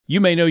You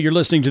may know you're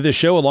listening to this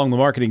show along the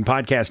Marketing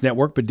Podcast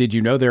Network, but did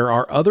you know there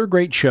are other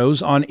great shows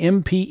on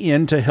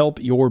MPN to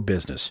help your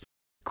business?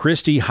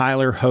 Christy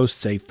Heiler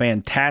hosts a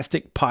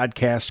fantastic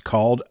podcast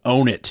called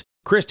Own It.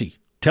 Christy,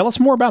 tell us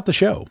more about the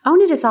show.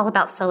 Own It is all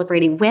about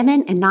celebrating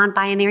women and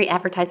non-binary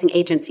advertising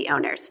agency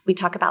owners. We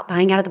talk about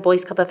buying out of the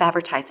Boys Club of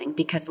Advertising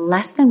because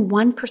less than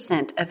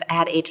 1% of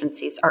ad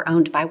agencies are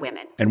owned by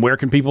women. And where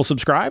can people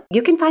subscribe?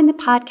 You can find the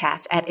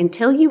podcast at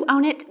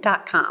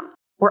untilyouownit.com.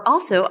 We're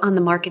also on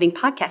the Marketing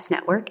Podcast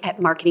Network at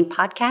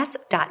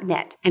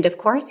marketingpodcast.net. And of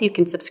course, you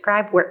can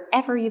subscribe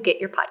wherever you get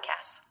your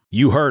podcasts.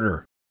 You heard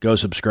her. Go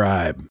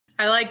subscribe.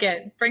 I like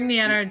it. Bring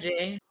the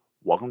energy.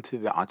 Welcome to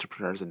the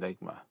Entrepreneur's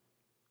Enigma.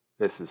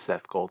 This is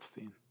Seth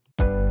Goldstein.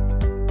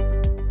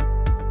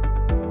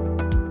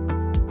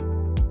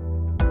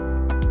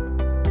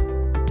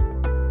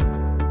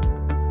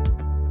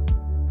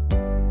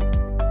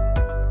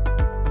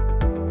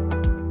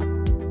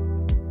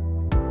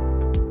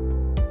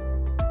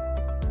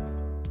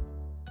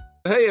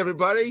 Hey,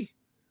 everybody.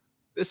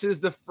 This is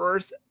the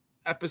first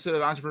episode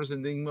of Entrepreneur's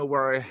Enigma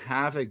where I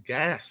have a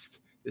guest.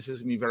 This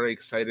is going to be very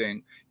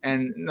exciting.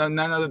 And none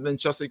other than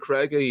Chelsea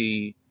Craig,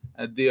 who's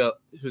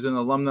an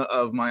alumna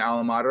of my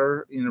alma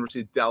mater,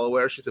 University of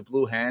Delaware. She's a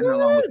Blue Hen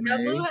along with me.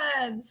 Blue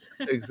Hens.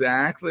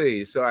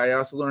 Exactly. So I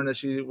also learned that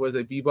she was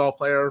a b-ball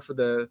player for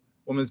the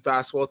women's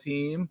basketball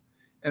team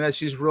and that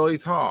she's really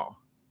tall.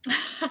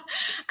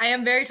 I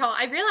am very tall.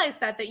 I realized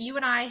that you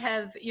and I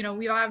have,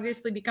 we've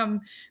obviously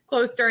become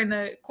close during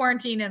the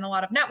quarantine and a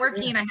lot of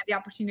networking. Yeah. I had the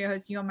opportunity to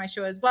host you on my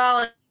show as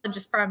well,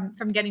 just from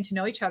getting to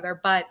know each other.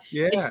 But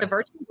It's the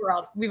virtual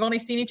world. We've only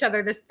seen each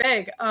other this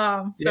big.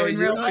 So in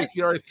real life,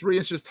 you're like 3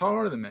 inches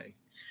taller than me.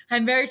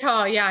 I'm very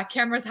tall. Yeah,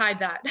 cameras hide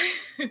that.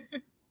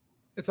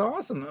 It's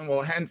awesome.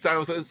 Well, hence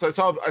I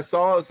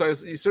saw. So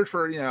you search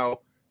for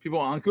people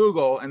on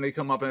Google and they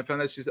come up, and I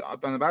found that she's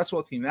up on the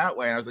basketball team that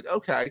way. And I was like,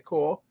 okay,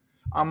 cool.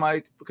 I'm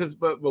like,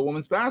 but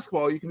women's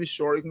basketball, you can be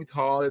short, you can be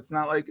tall. It's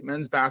not like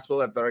men's basketball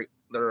that they're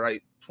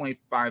like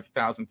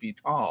 25,000 feet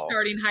tall.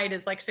 Starting height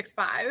is like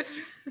 6'5".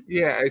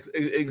 Yeah,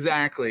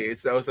 exactly.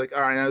 So I was like,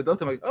 all right. And I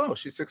looked, I'm like, oh,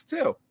 she's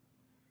 6'2".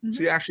 Mm-hmm.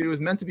 She actually was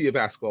meant to be a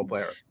basketball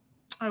player.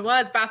 I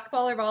was.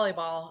 Basketball or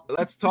volleyball.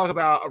 Let's talk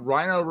about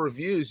Rhino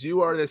Reviews.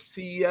 You are the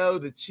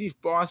CEO, the chief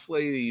boss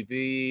lady,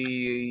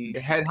 the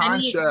head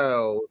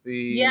honcho.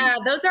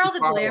 Those are all the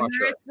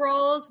glamorous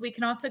roles. We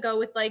can also go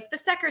with like the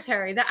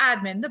secretary, the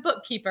admin, the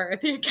bookkeeper,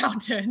 the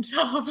accountant.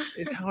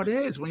 It's how it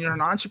is. When you're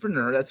an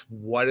entrepreneur, that's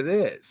what it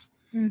is.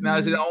 Mm-hmm. Now,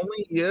 is it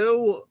only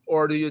you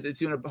or it's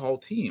you and a whole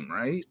team,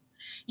 right?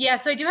 Yeah,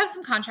 so I do have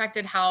some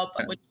contracted help,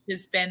 which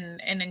has been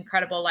an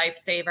incredible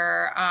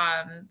lifesaver.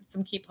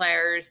 Some key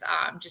players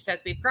just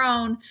as we've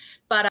grown,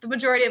 but the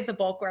majority of the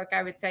bulk work,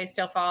 I would say,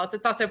 still falls.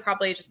 It's also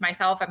probably just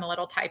myself. I'm a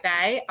little type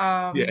A,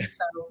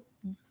 so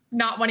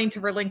not wanting to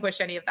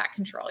relinquish any of that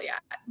control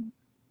yet.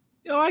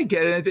 I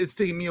get it. It's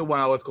taking me a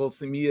while with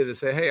Goldstein Media to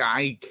say, hey,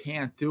 I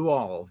can't do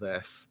all of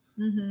this.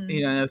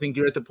 Mm-hmm. I think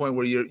you're at the point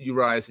where you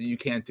realize that you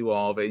can't do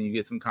all of it, and you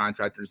get some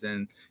contractors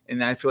in.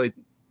 And I feel like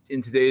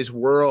in today's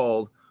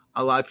world,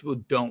 a lot of people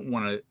don't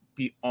want to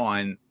be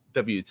on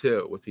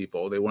W-2 with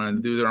people. They want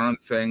to do their own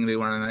thing. They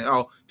want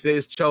to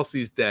today's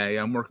Chelsea's day.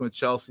 I'm working with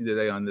Chelsea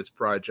today on this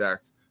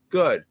project.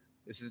 Good.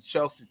 This is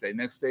Chelsea's day.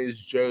 Next day is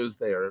Joe's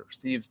day or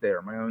Steve's day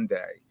or my own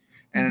day.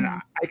 And I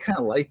kind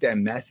of like that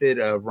method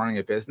of running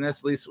a business,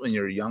 at least when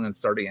you're young and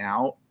starting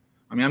out.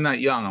 I mean, I'm not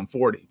young. I'm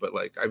 40, but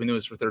like I've been doing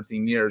this for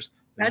 13 years.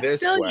 That's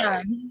still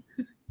young.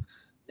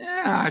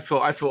 Yeah, I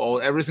feel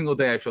old. Every single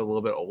day I feel a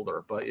little bit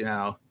older, but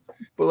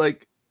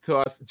like, to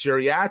us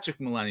geriatric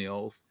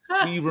millennials,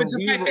 which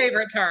is my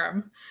favorite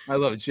term. I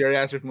love it.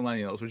 Geriatric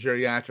millennials. We're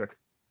geriatric.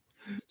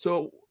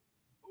 So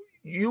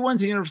you went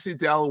to the University of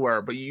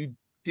Delaware, but you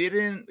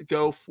didn't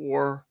go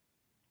for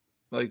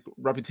like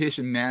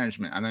reputation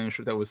management. I'm not even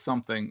sure if that was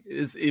something.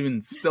 Is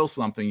even still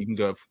something you can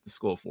go to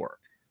school for?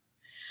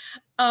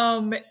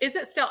 Is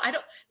it still? I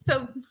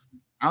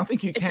don't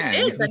think you can.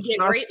 It is. That'd be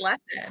a great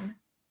lesson.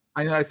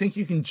 I know. I think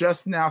you can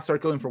just now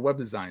start going for web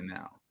design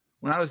now.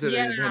 When I was there, they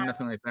had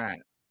nothing like that.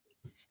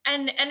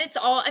 And it's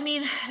all, I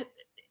mean,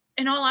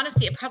 in all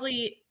honesty,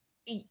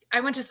 I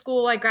went to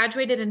school, I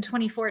graduated in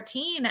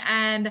 2014.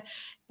 And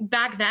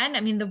back then, I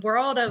mean, the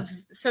world of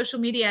social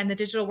media and the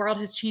digital world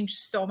has changed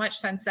so much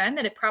since then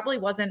that it probably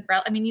wasn't,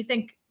 you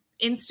think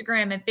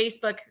Instagram and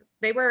Facebook,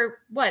 they were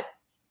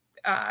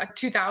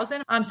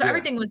 2000.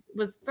 Everything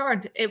was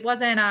forward. It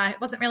wasn't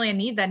really a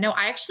need then. No,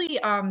 I actually,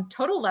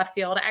 total left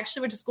field. I actually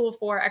went to school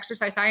for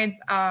exercise science,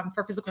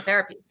 for physical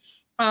therapy.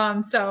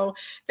 So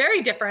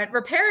very different,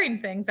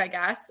 repairing things, I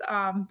guess,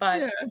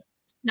 but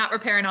not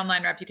repairing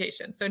online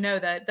reputation. So no,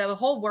 the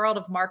whole world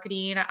of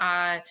marketing,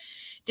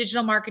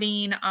 digital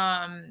marketing,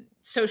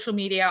 social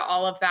media,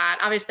 all of that.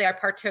 Obviously, I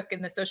partook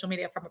in the social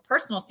media from a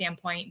personal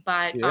standpoint,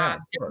 but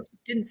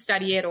didn't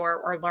study it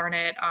or learn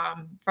it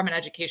from an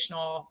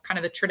educational, kind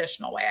of the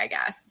traditional way, I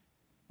guess.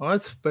 Well,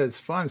 but it's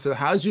fun. So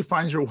how did you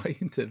find your way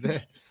into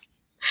this?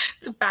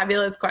 It's a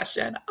fabulous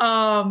question.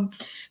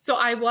 So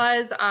I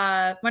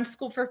went to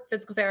school for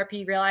physical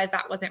therapy, realized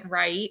that wasn't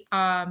right.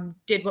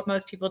 Did what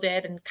most people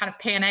did and kind of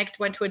panicked,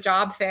 went to a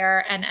job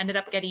fair and ended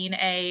up getting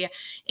a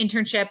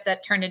internship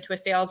that turned into a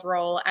sales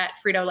role at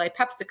Frito-Lay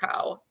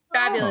PepsiCo.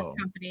 Fabulous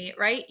company,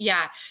 right?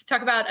 Yeah.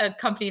 Talk about a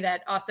company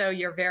that also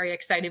you're very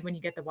excited when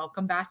you get the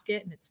welcome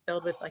basket and it's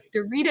filled with like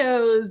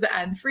Doritos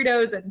and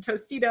Fritos and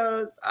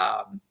Tostitos.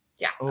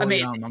 Yeah,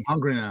 amazing. Yeah, I'm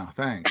hungry now.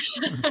 Thanks.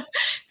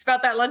 It's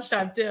about that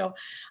lunchtime too.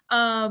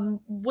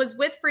 Was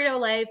with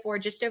Frito-Lay for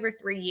just over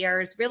 3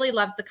 years. Really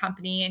loved the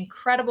company.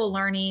 Incredible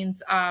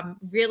learnings.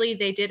 Really,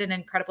 they did an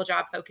incredible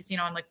job focusing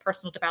on like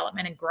personal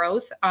development and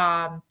growth,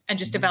 and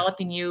just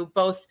developing you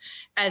both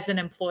as an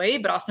employee,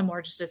 but also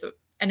more just as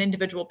an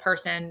individual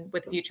person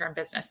with a future in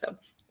business. So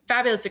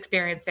fabulous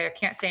experience there.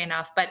 Can't say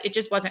enough, but it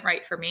just wasn't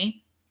right for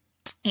me.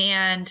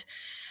 And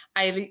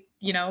I,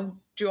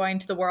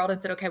 joined the world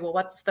and said, okay, well,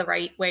 what's the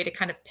right way to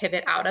kind of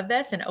pivot out of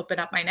this and open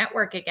up my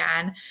network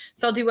again?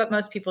 So I'll do what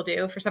most people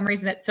do. For some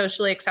reason, it's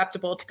socially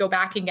acceptable to go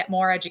back and get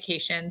more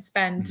education,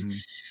 spend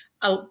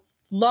a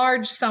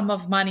large sum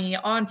of money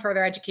on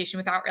further education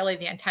without really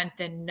the intent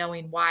and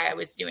knowing why I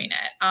was doing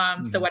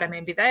it. So what I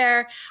made me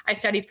there, I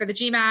studied for the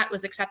GMAT,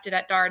 was accepted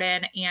at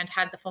Darden, and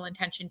had the full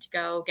intention to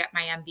go get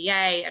my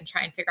MBA and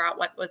try and figure out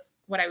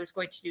what I was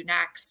going to do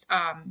next.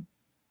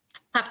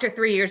 After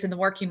 3 years in the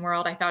working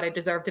world, I thought I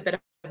deserved a bit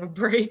of a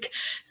break.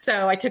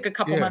 So I took a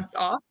couple months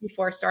off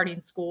before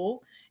starting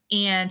school.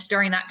 And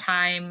during that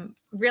time,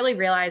 really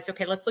realized,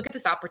 okay, let's look at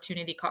this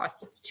opportunity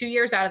cost. It's 2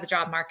 years out of the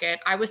job market.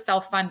 I was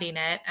self-funding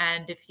it.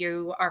 And if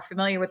you are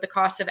familiar with the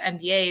cost of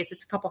MBAs,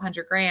 it's a couple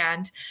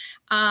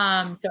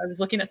 $100,000. So I was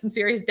looking at some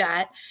serious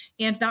debt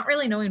and not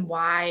really knowing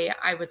why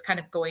I was kind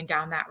of going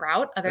down that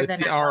route other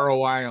than the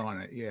ROI on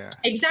it. Yeah,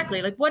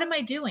 exactly. Like, what am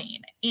I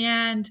doing?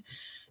 And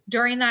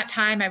during that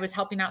time, I was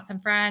helping out some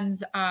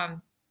friends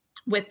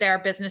with their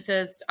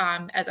businesses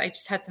as I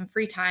just had some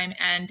free time,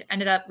 and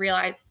ended up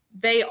realizing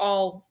they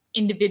all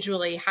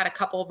individually had a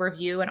couple of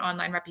review and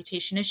online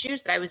reputation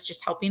issues that I was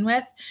just helping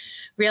with.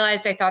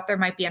 Realized I thought there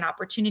might be an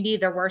opportunity.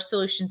 There were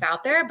solutions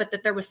out there, but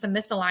that there was some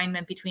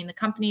misalignment between the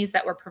companies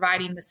that were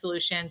providing the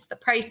solutions, the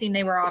pricing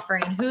they were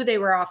offering, who they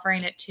were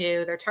offering it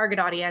to, their target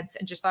audience,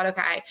 and just thought,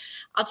 okay,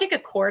 I'll take a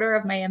quarter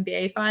of my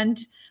MBA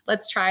fund.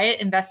 Let's try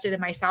it, invest it in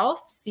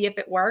myself, see if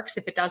it works.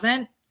 If it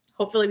doesn't,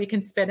 hopefully we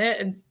can spin it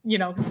and,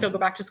 still go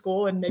back to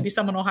school and maybe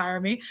someone will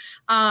hire me.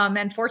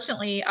 And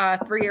fortunately,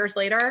 3 years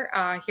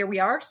later, here we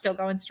are still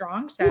going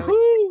strong. So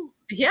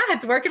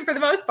it's working for the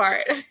most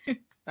part.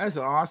 That's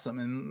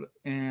awesome.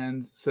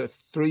 And so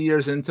 3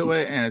 years into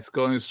it and it's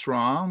going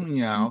strong,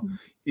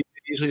 you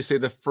usually say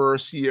the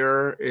first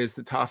year is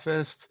the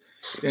toughest,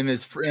 and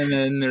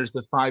then there's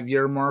the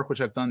 5-year mark, which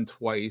I've done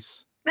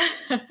twice.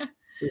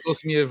 It was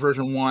supposed to be a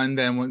version 1,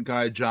 then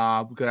got a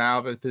job, got out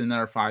of it, did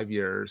another 5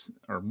 years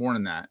or more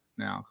than that.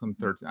 Now I'm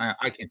 13.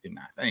 I can't do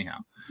math anyhow,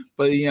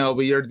 but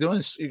you're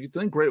doing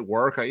great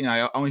work.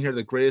 I only hear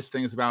the greatest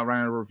things about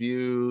Rhino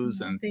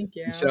Reviews and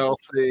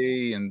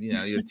Chelsea and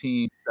your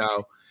team.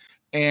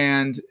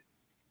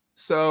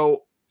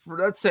 So for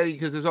let's say,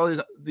 because there's all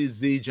these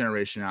Z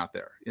generation out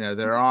there,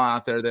 they're all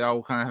out there. They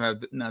all kind of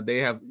have. They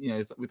have.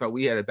 We thought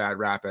we had a bad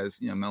rap as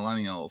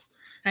millennials.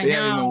 They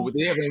have an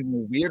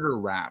even weirder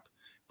rap.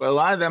 But a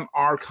lot of them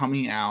are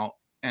coming out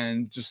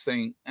and just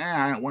saying,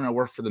 I don't want to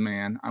work for the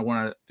man. I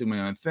want to do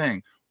my own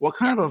thing. What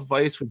kind of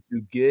advice would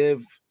you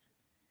give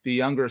the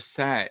younger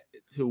set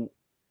who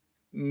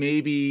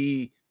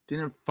maybe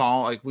didn't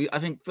fall I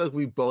feel like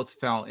we both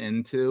fell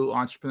into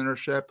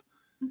entrepreneurship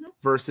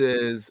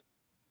versus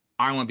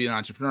I want to be an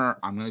entrepreneur.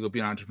 I'm going to go be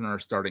an entrepreneur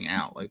starting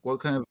out. Like what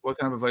kind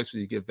of advice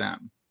would you give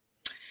them?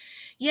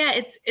 Yeah,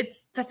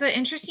 that's an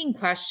interesting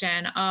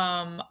question.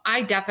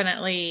 I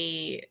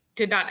definitely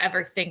did not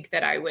ever think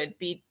that I would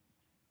be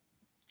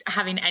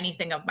having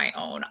anything of my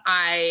own.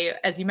 I,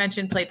 as you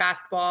mentioned, play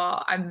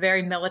basketball. I'm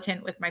very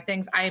militant with my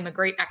things. I am a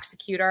great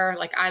executor.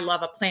 Like I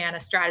love a plan, a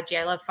strategy.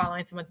 I love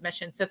following someone's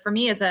mission. So for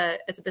me as a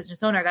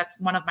business owner, that's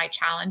one of my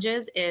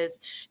challenges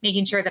is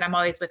making sure that I'm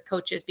always with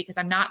coaches because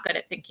I'm not good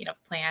at thinking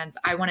of plans.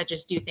 I want to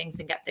just do things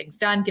and get things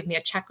done. Give me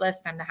a checklist.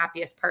 I'm the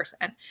happiest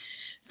person.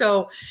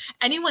 So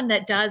anyone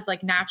that does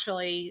like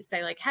naturally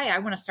say like, hey, I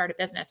want to start a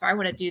business or I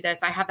want to do this.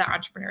 I have that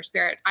entrepreneur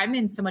spirit. I'm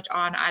in so much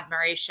awe and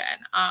admiration.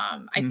 I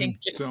think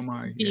just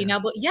being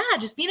able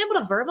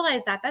to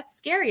verbalize that's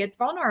scary. It's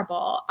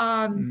vulnerable.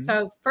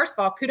 So first of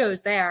all,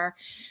 kudos there.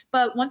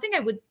 But one thing I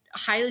would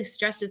highly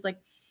suggest is like,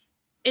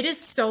 it is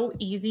so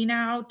easy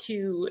now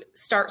to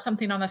start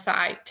something on the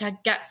side, to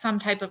get some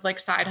type of like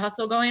side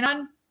hustle going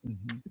on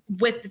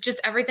with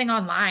just everything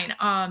online,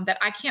 that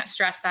I can't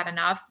stress that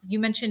enough. You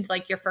mentioned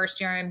like your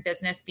first year in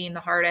business being the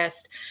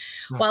hardest.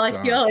 While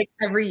I feel like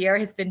every year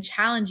has been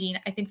challenging,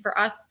 I think for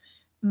us,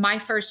 my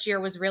first year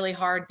was really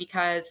hard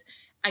because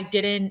I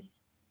didn't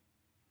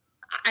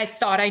I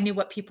thought I knew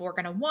what people were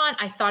going to want.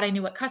 I thought I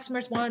knew what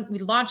customers want. We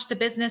launched the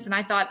business and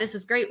I thought, this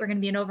is great. We're going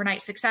to be an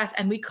overnight success.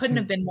 And we couldn't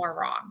have been more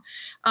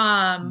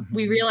wrong.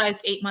 We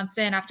realized 8 months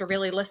in, after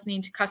really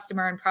listening to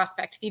customer and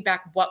prospect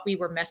feedback, what we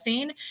were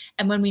missing.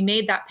 And when we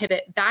made that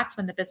pivot, that's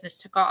when the business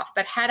took off.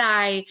 But had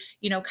I,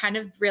 kind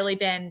of really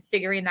been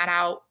figuring that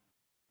out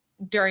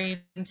during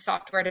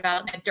software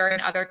development, during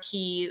other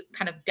key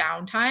kind of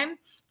downtime,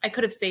 I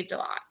could have saved a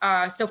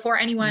lot. So for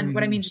anyone,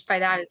 what I mean just by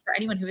that is for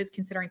anyone who is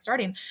considering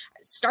starting,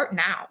 start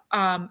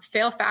now.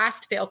 Fail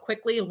fast, fail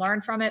quickly,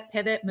 learn from it,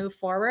 pivot, move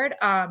forward.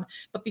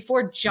 But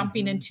before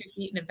jumping into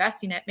feet and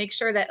investing it, make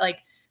sure that like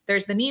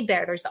there's the need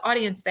there, there's the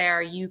audience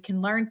there, you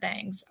can learn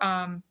things.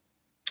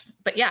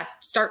 But yeah,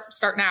 start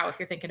now if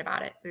you're thinking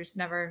about it. There's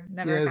never.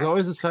 Yeah, there's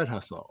always a side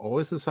hustle.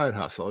 Always a side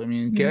hustle. I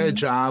mean, get a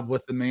job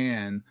with the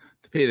man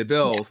to pay the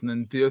bills, and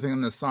then do everything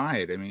on the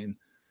side. I mean,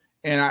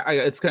 and I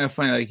it's kind of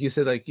funny. Like you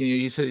said, like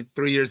you said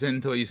 3 years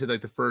into it, you said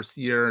like the first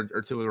year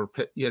or two,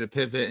 you had to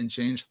pivot and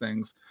change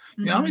things.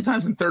 You know how many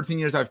times in 13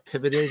 years I've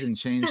pivoted and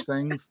changed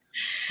things?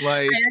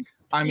 Like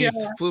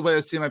flew by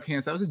the seat of my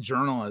pants. I was a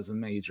journalism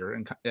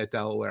major at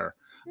Delaware.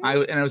 I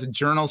was in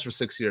journals for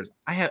 6 years.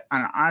 And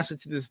honestly,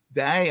 to this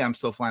day, I'm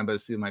still flying by the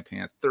seat of my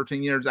pants.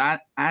 13 years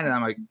at it,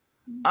 I'm like,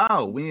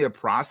 oh, we need a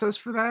process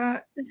for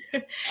that?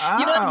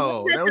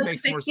 Oh, that would make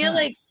more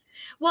sense.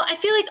 I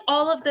feel like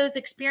all of those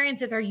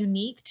experiences are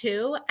unique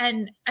too.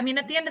 And I mean,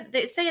 at the end of the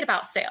day, say it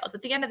about sales.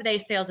 At the end of the day,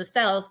 sales is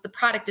sales. The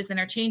product is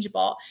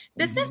interchangeable.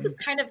 Business is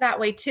kind of that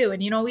way too.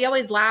 And, we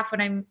always laugh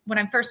when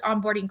I'm first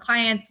onboarding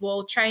clients,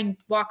 we'll try and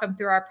walk them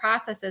through our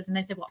processes. And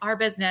they say, well, our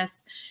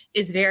business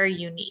is very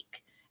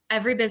unique.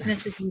 Every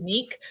business is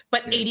unique,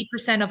 but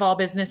 80% of all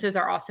businesses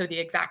are also the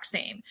exact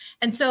same.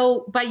 And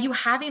so by you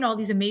having all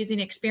these amazing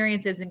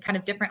experiences and kind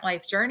of different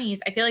life journeys,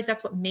 I feel like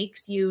that's what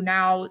makes you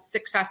now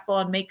successful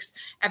and makes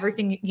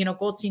everything,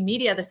 Goldstein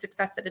Media, the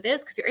success that it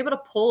is, because you're able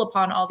to pull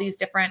upon all these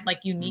different like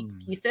unique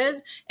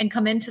pieces and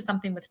come into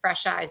something with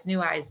fresh eyes,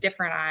 new eyes,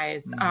 different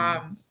eyes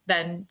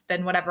than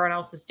what everyone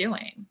else is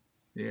doing.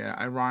 Yeah.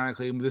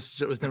 Ironically,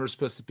 this was never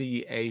supposed to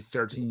be a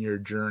 13-year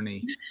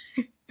journey.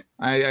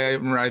 I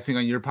remember, I think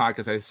on your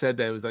podcast, I said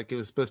that it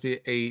was supposed to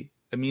be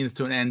a means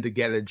to an end to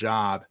get a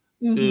job.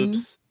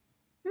 Oops.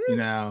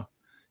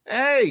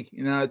 Hey,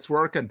 it's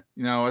working.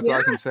 That's all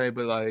I can say.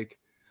 But like,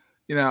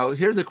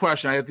 here's a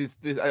question. I have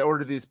I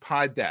ordered these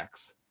pod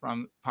decks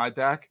from Pod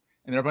Deck,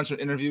 and they're a bunch of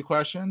interview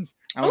questions.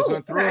 I was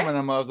going through them, and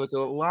I was like, a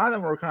lot of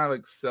them were kind of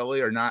like silly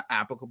or not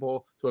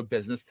applicable to a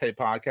business type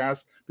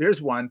podcast. But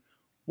here's one.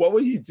 What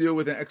would you do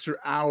with an extra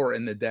hour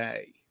in the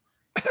day?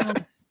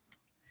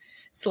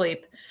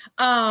 Sleep.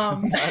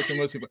 That's what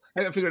most people.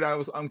 I figured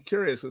I'm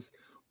curious.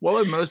 What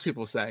would most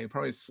people say?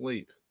 Probably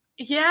sleep.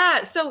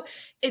 Yeah. So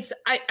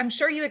I'm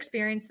sure you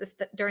experienced this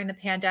during the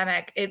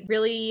pandemic. It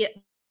really,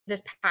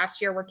 this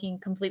past year, working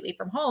completely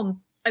from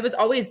home, I was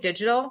always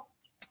digital,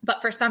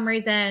 but for some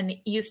reason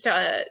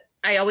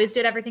I always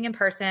did everything in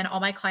person. All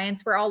my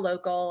clients were all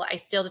local. I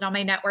still did all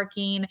my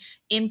networking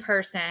in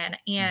person.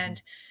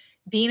 And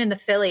being in the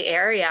Philly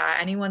area,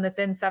 anyone that's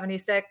in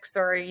 76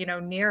 or,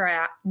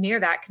 near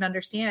that can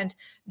understand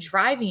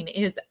driving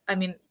is,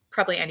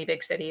 probably any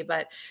big city,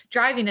 but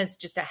driving is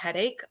just a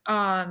headache.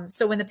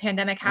 So when the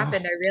pandemic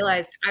happened, I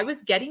realized I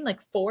was getting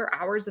like 4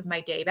 hours of my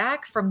day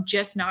back from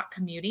just not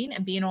commuting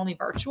and being only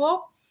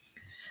virtual.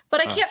 But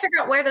I can't figure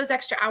out where those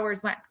extra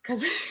hours went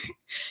because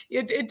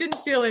it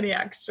didn't feel any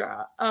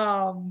extra.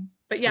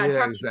 But yeah,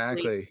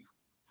 exactly. Sleep.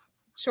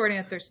 Short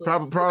answer, sleep.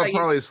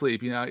 Probably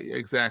sleep.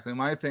 Exactly.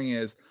 My thing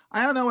is,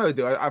 I don't know what I would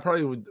do. I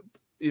probably would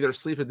either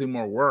sleep or do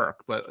more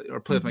work, or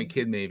play with my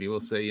kid. Maybe we'll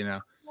say.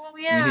 Well,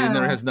 yeah. He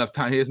never has enough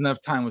time. He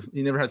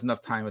never has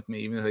enough time with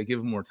me, even if I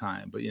give him more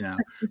time. But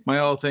my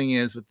whole thing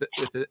is with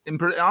the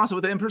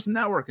in-person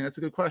networking. That's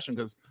a good question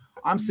because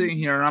I'm sitting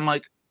here and I'm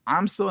like,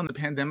 I'm still in the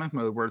pandemic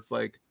mode where it's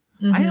like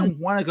I don't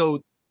want to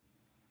go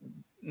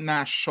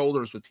mash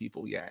shoulders with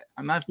people yet.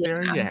 I'm not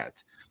there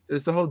yet.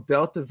 There's the whole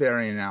Delta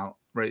variant out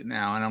right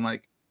now, and I'm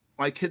like,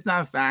 my kid's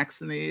not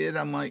vaccinated.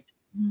 I'm like,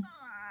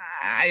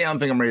 I don't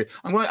think I'm ready.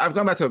 I've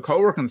gone back to my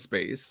co-working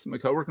space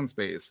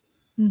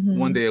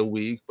one day a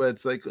week, but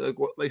it's like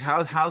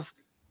how's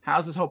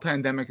this whole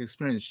pandemic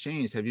experience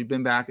changed? Have you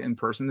been back in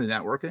person to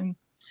networking?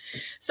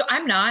 So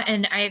I'm not,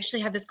 and I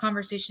actually had this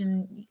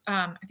conversation,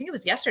 I think it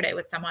was yesterday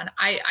with someone.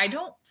 I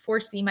don't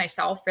foresee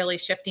myself really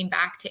shifting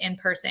back to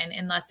in-person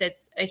unless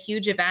it's a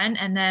huge event.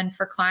 And then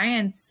for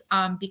clients,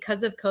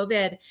 because of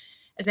COVID,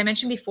 as I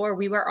mentioned before,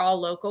 we were all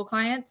local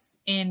clients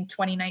in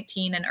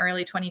 2019 and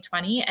early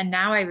 2020. And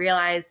now I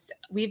realized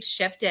we've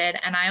shifted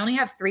and I only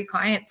have 3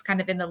 clients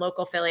kind of in the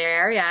local Philly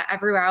area.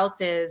 Everywhere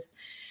else is,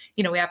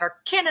 we have our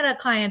Canada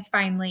clients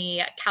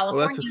finally,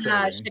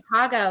 California,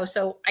 Chicago.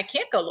 So I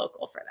can't go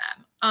local for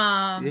them.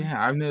 Yeah,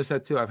 I've noticed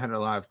that too. I've had a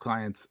lot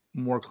of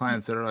more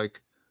clients that are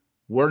like,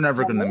 we're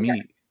never going to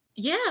meet.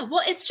 Yeah.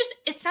 Well,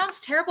 it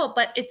sounds terrible,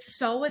 but it's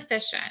so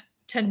efficient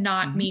to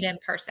not meet in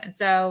person.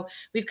 So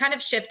we've kind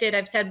of shifted.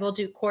 I've said we'll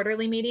do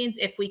quarterly meetings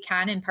if we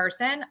can in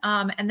person.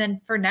 And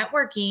then for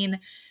networking,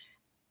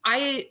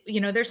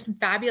 there's some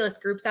fabulous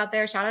groups out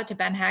there. Shout out to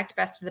Ben Hecht,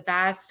 Best of the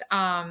Best.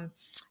 And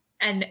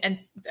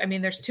I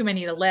mean, there's too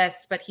many to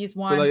list, but he's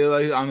one.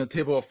 Like on the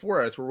Table of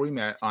Four, that's where we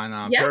met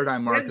on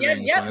Paradigm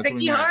Marketing. Yeah,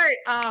 Vicky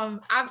Hart.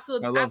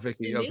 Absolutely. I love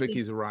Vicky. Oh,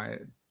 Vicky's a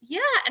riot. Yeah.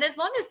 And as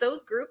long as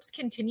those groups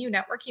continue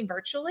networking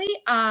virtually,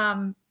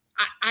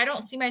 I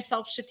don't see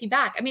myself shifting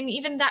back. I mean,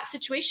 even that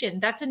situation,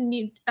 that's a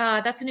New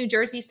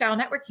Jersey style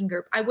networking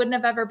group. I wouldn't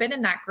have ever been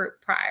in that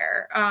group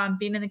prior,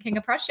 being in the King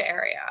of Prussia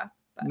area.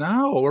 But.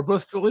 No, we're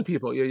both Philly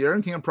people. You're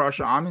in King of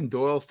Prussia. I'm in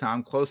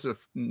Doylestown, close to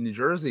New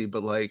Jersey,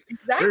 but like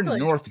they're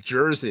North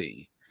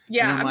Jersey.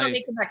 Yeah, I'm not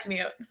making that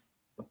commute.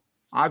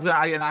 I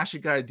actually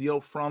got a deal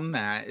from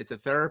that. It's a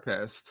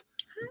therapist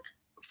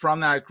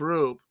from that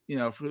group.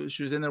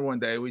 She was in there one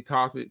day. We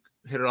talked, we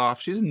hit it off.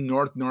 She's in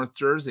North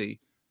Jersey.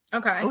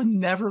 Okay. I would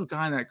never have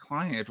gotten that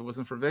client if it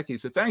wasn't for Vicky.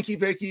 So thank you,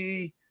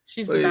 Vicky.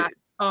 She's the best.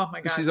 Oh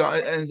my God. She's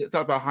and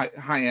talk about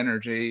high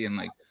energy and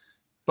like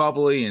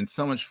bubbly and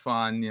so much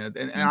fun.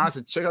 And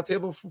honestly, check out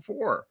Table for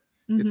Four.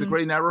 Mm-hmm. It's a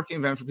great networking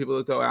event for people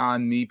to go out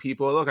and meet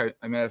people. Look,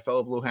 I met a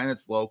fellow Blue Hen.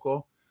 It's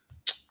local.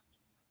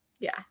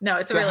 Yeah, no,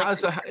 it's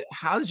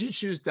how did you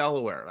choose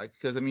Delaware? Like,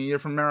 because I mean, you're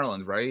from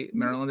Maryland, right?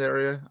 Maryland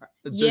area.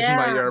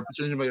 Yeah.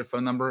 Judging by your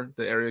phone number,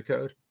 the area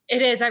code.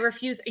 It is. I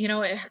refuse.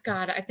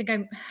 God, I think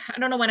I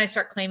don't know when I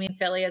start claiming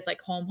Philly as like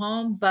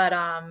home, but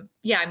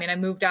yeah. I mean, I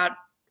moved out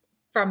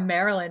from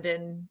Maryland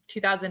in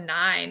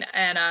 2009,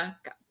 and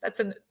God, that's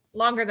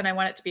longer than I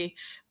want it to be.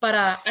 But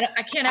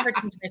I can't ever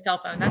change my cell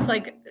phone. That's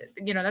like,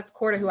 that's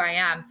core to who I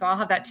am. So I'll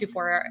have that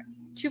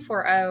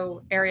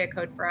 240 area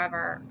code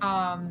forever.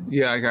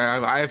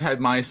 Yeah, I've had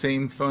my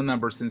same phone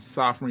number since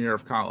sophomore year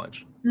of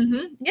college.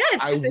 Mm-hmm. Yeah,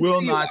 I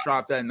will not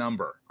drop that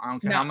number. I don't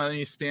care how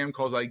many spam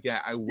calls I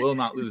get. I will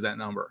not lose that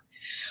number.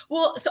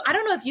 Well, so I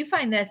don't know if you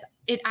find this.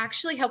 It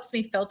actually helps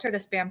me filter the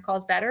spam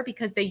calls better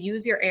because they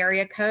use your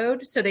area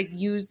code. So they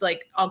use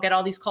I'll get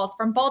all these calls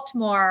from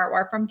Baltimore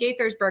or from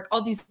Gaithersburg,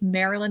 all these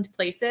Maryland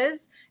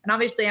places. And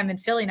obviously I'm in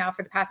Philly now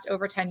for the past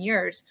over 10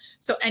 years.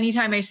 So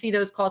anytime I see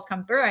those calls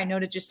come through, I know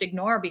to just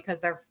ignore because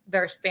they're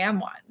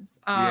spam ones.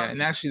 Yeah.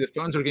 And actually the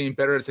phones are getting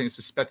better at saying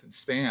suspected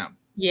spam.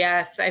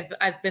 Yes,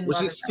 I've been,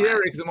 which is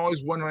scary because I'm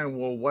always wondering,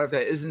 well, what if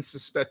that isn't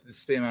suspected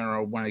spam? I don't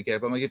know when I get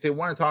it, but I'm like, if they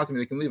want to talk to me,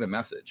 they can leave a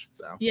message.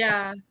 So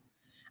yeah,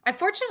 I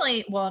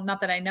fortunately, well,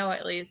 not that I know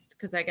at least,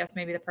 because I guess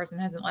maybe the person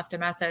hasn't left a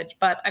message,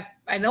 but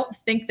I don't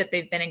think that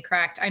they've been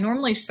incorrect. I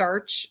normally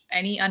search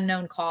any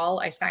unknown call,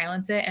 I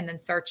silence it and then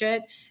search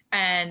it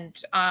and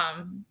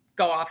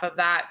go off of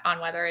that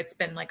on whether it's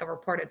been like a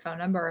reported phone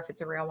number or if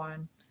it's a real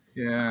one.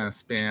 Yeah,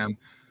 spam.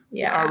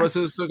 Yeah. All right,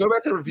 so go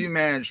back to review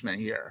management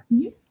here.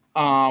 Mm-hmm.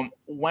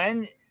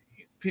 When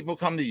people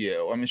come to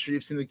you, I'm sure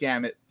you've seen the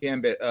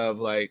gambit of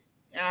like,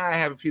 I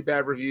have a few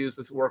bad reviews,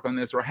 let's work on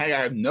this, or hey,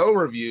 I have no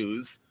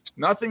reviews,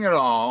 nothing at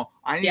all,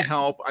 I need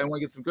help, I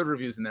want to get some good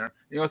reviews in there.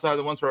 You also have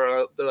the ones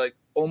where they're like,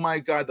 oh my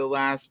God, the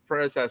last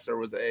predecessor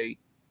was a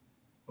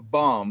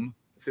bum,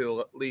 to say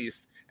the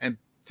least, and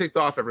ticked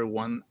off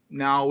everyone.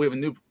 Now we have a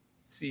new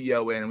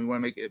CEO in and we want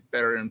to make it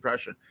better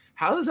impression.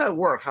 How does that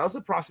work? How does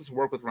the process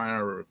work with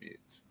Rhino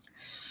Reviews?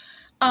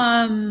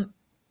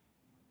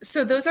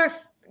 So those are,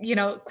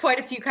 quite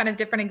a few kind of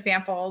different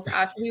examples.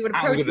 So we would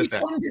approach each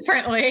one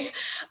differently.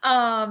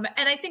 And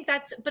I think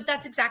that's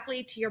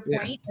exactly to your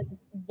point,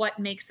 what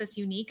makes us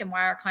unique and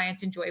why our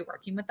clients enjoy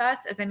working with us.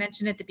 As I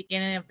mentioned at the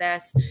beginning of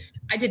this,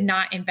 I did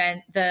not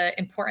invent the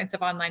importance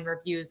of online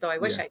reviews, though I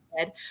wish I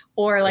did,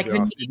 or like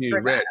the need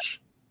for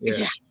rich.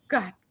 Yeah.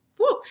 God.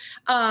 Woo.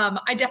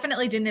 I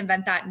definitely didn't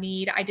invent that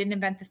need. I didn't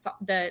invent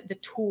the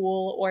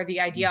tool or the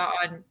idea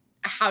on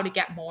how to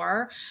get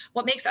more.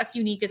 What makes us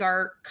unique is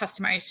our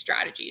customized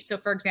strategy. So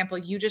for example,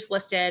 you just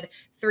listed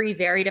 3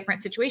 very different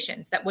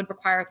situations that would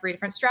require 3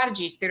 different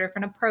strategies, 3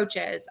 different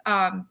approaches.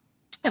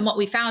 And what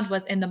we found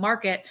was in the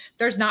market,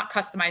 there's not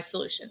customized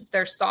solutions.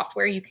 There's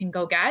software you can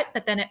go get,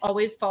 but then it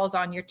always falls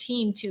on your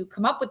team to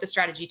come up with the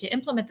strategy, to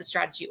implement the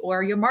strategy,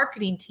 or your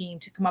marketing team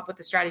to come up with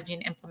the strategy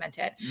and implement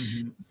it.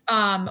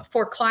 Mm-hmm.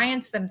 For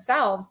clients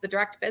themselves, the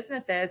direct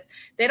businesses,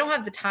 they don't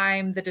have the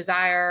time, the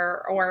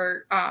desire,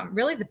 or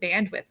really the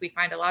bandwidth, we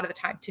find a lot of the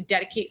time, to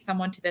dedicate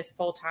someone to this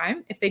full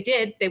time. If they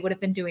did, they would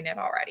have been doing it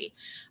already.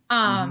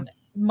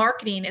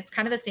 Marketing, it's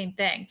kind of the same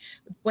thing.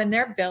 When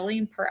they're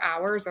billing per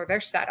hours or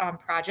they're set on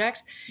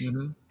projects,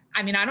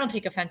 I mean, I don't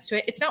take offense to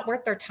it. It's not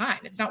worth their time.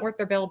 It's not worth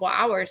their billable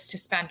hours to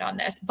spend on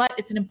this, but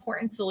it's an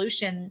important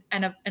solution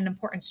and an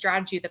important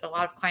strategy that a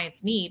lot of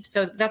clients need.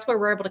 So that's where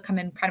we're able to come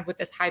in kind of with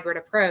this hybrid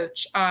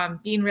approach,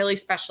 being really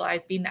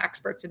specialized, being the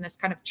experts in this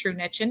kind of true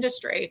niche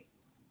industry.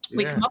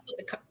 We come up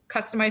with a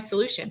customized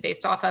solution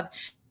based off of,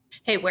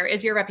 hey, where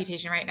is your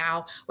reputation right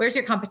now? Where's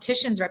your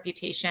competition's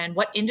reputation?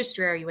 What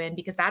industry are you in?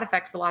 Because that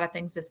affects a lot of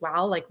things as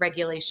well, like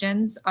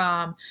regulations.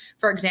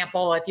 For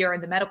example, if you're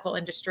in the medical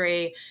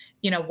industry,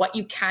 what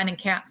you can and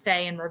can't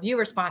say in review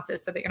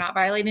responses so that you're not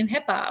violating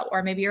HIPAA,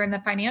 or maybe you're in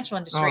the financial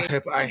industry. Oh,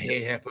 HIPAA, I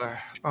hate HIPAA.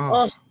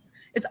 Oh.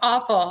 It's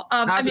awful.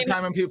 Half the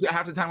time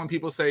when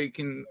people say,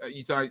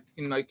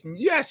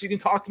 yes, you can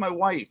talk to my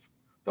wife.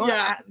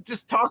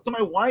 Just talk to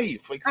my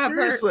wife. Like,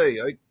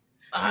 seriously, like.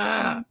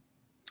 I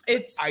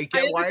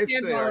get why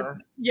it's there.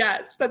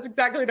 Yes, that's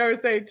exactly what I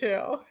was saying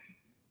too.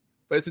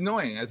 But it's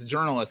annoying. As a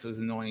journalist, it was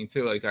annoying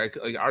too. Like,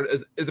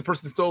 is the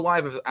person still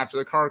alive after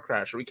the car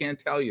crash? Or we can't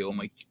tell you. I'm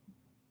like,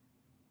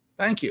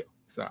 thank you.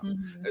 So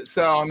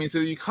I mean, so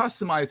you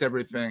customize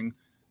everything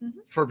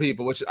for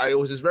people, which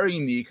is very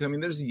unique. I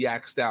mean, there's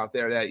yaks out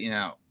there that,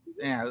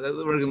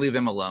 we're gonna leave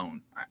them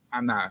alone.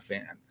 I'm not a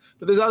fan.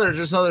 But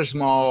there's other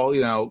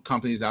small,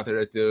 companies out there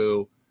that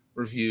do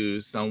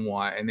reviews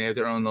somewhat, and they have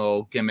their own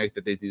little gimmick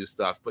that they do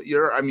stuff. But you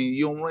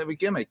don't really have a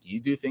gimmick. You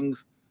do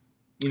things,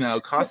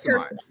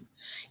 customized.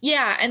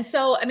 Yeah. And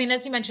so, I mean,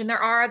 as you mentioned, there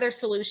are other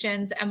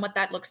solutions, and what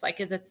that looks like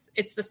is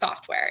it's the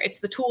software, it's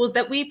the tools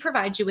that we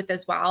provide you with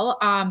as well.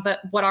 But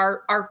what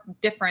our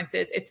difference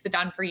is, it's the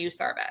done for you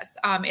service.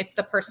 It's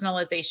the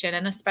personalization.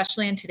 And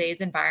especially in today's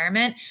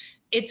environment,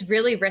 it's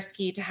really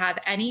risky to have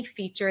any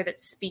feature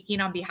that's speaking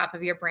on behalf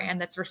of your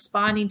brand, that's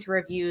responding to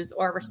reviews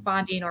or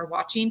responding or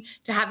watching,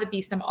 to have it be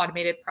some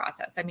automated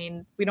process. I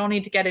mean, we don't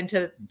need to get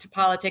into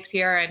politics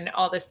here and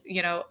all this,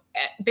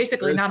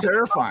 basically it's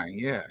terrifying.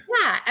 Yeah.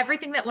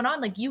 Everything that went on,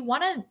 like you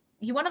want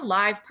a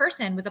live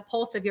person with a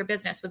pulse of your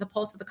business, with a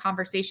pulse of the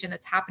conversation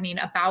that's happening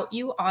about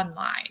you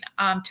online,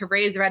 to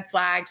raise red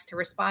flags, to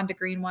respond to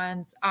green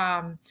ones,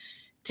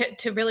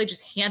 to really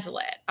just handle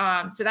it.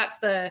 So that's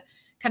the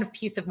kind of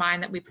peace of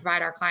mind that we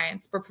provide our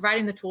clients. We're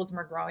providing the tools and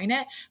we're growing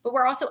it, but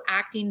we're also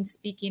acting,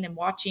 speaking, and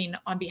watching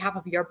on behalf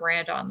of your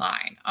brand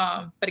online.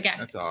 But again,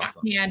 that's it's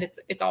awesome. not hand,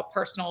 it's all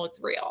personal,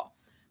 it's real.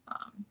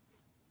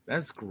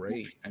 That's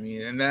great. I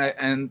mean,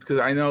 and because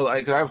I know,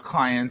 like, I have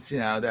clients,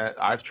 that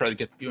I've tried to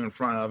get you in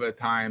front of at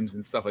times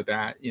and stuff like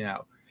that,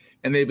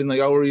 and they've been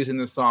like, oh, we're using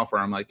this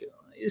software. I'm like,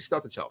 you should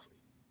talk to Chelsea.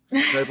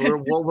 Like,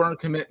 we're in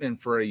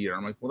commitment for a year.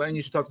 I'm like, well, then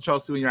you should talk to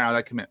Chelsea when you're out of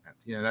that commitment,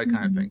 that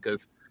kind of thing.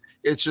 Because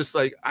it's just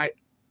like,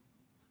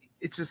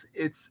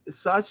 it's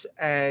such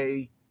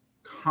a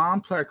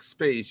complex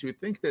space. You would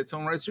think that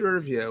someone writes you a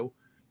review, you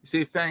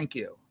say thank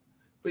you,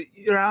 but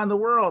you're out in the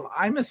world.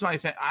 I miss them.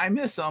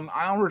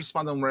 I don't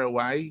respond to them right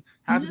away.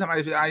 Half the time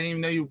I didn't even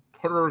know you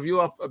put a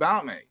review up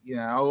about me.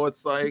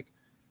 It's like,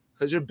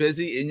 because you're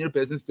busy in your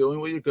business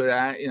doing what you're good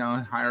at,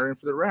 and hiring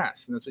for the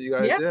rest, and that's what you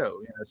got to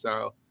do.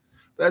 So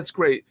that's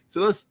great.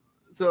 So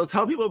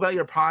tell people about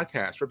your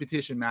podcast,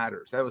 Reputation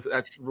Matters.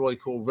 That's really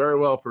cool. Very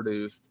well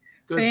produced.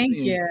 Good, Thank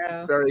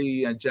you.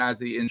 Very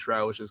jazzy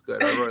intro, which is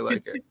good. I really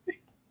like it.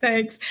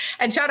 Thanks.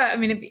 And shout out, I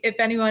mean, if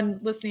anyone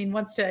listening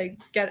wants to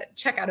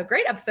check out a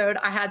great episode,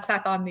 I had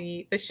Seth on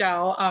the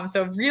show.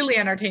 So really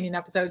entertaining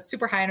episode,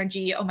 super high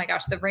energy. Oh my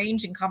gosh, the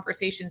range and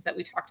conversations that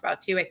we talked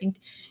about too. I think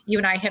you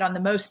and I hit on the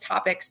most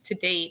topics to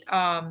date.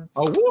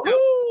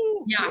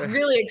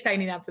 Really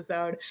exciting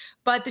episode.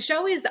 But the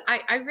show is,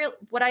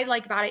 what I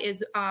like about it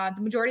is the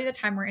majority of the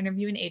time we're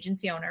interviewing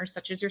agency owners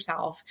such as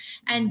yourself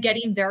and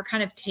getting their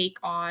kind of take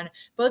on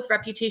both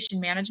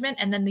reputation management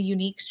and then the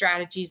unique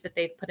strategies that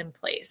they've put in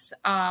place.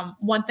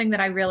 One thing that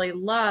I really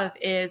love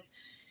is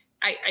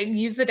I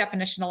use the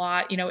definition a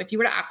lot. If you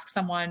were to ask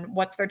someone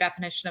what's their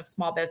definition of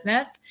small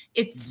business,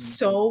 it's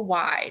so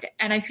wide.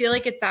 And I feel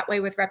like it's that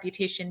way with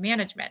reputation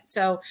management.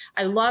 So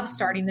I love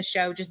starting the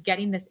show, just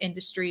getting this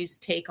industry's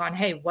take on,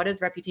 hey, what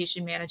does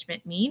reputation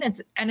management mean?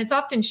 And it's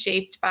often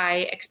shaped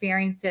by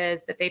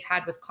experiences that they've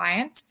had with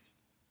clients.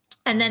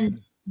 And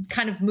then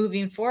kind of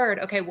moving forward,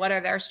 okay, what are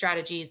their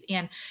strategies?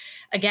 And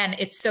again,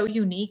 it's so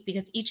unique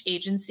because each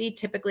agency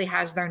typically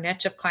has their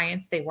niche of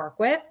clients they work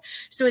with.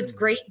 So it's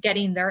great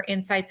getting their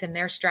insights and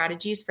their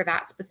strategies for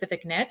that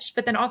specific niche,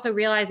 but then also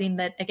realizing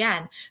that,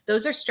 again,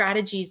 those are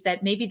strategies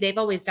that maybe they've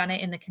always done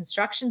it in the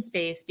construction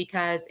space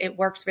because it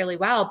works really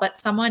well, but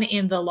someone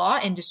in the law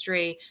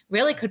industry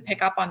really could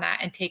pick up on that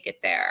and take it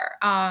there.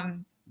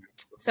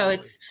 So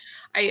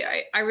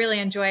I really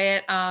enjoy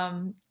it.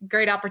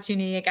 Great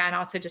opportunity, again,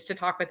 also just to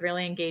talk with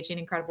really engaging,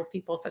 incredible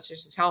people such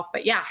as yourself.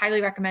 But yeah,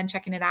 highly recommend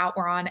checking it out.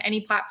 We're on any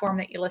platform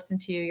that you listen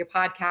to your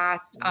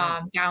podcast,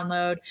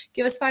 download,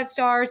 give us 5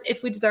 stars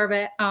if we deserve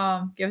it.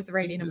 Give us a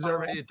rating. You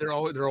deserve it. They're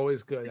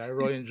always good. I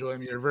really enjoy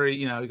them. You're very,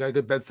 you got a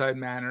good bedside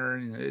manner,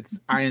 and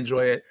I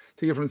enjoy it.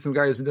 Take it from some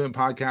guy who's been doing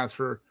podcasts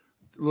for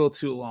a little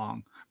too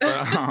long.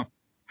 But,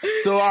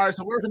 so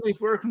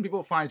where can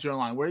people find you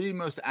online? Where are you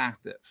most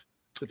active?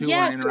 So people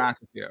want to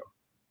interact with you.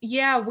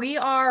 Yeah, we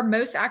are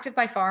most active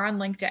by far on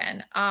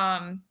LinkedIn.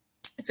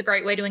 It's a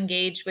great way to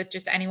engage with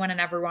just anyone and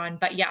everyone.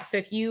 But yeah, so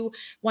if you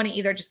want to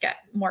either just get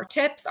more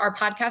tips, our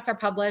podcasts are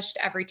published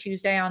every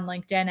Tuesday on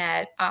LinkedIn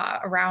at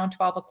around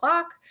 12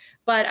 o'clock.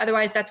 But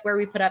otherwise, that's where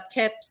we put up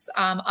tips,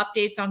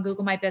 updates on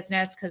Google My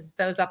Business, because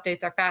those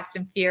updates are fast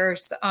and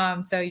fierce.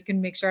 So you can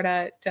make sure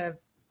to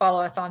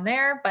follow us on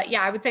there. But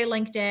yeah, I would say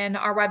LinkedIn,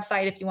 our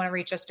website, if you want to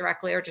reach us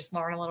directly or just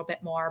learn a little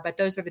bit more. But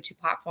those are the 2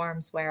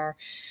 platforms where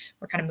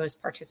we're kind of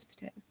most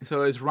participative.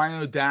 So it's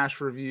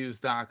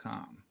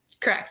rhino-reviews.com.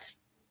 Correct.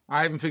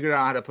 I haven't figured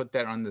out how to put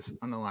that on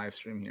the live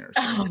stream here.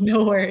 So. Oh,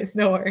 no worries.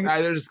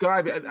 There's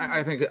gotta be.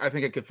 I think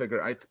I could figure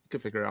it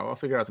out. I'll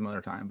figure it out some other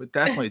time. But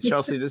definitely,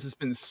 Chelsea, this has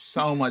been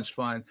so much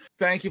fun.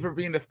 Thank you for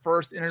being the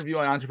first interview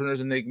on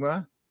Entrepreneur's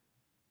Enigma.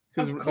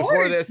 Because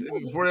before this,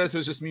 it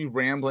was just me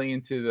rambling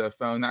into the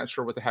phone, not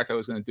sure what the heck I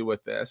was going to do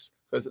with this.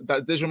 Because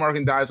digital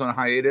marketing dives on a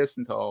hiatus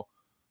until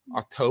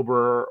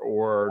October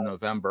or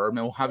November. I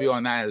mean, we'll have you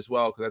on that as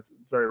well, because that's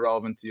very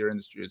relevant to your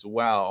industry as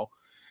well.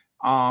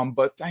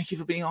 But thank you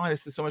for being on.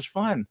 This is so much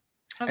fun.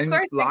 Of and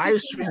course,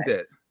 live streamed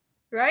it.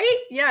 Right?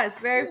 Yes,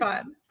 very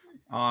fun.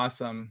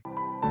 Awesome.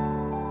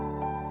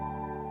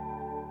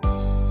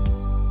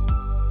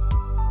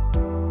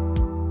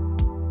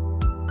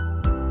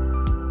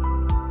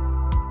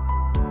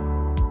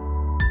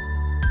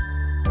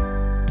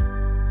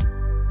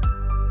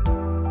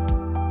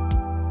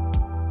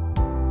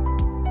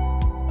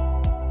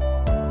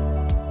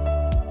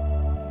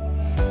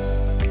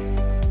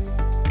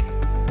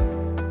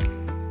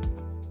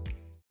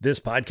 This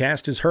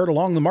podcast is heard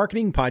along the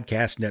Marketing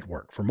Podcast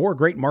Network. For more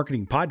great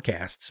marketing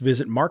podcasts,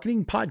 visit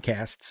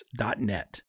marketingpodcasts.net.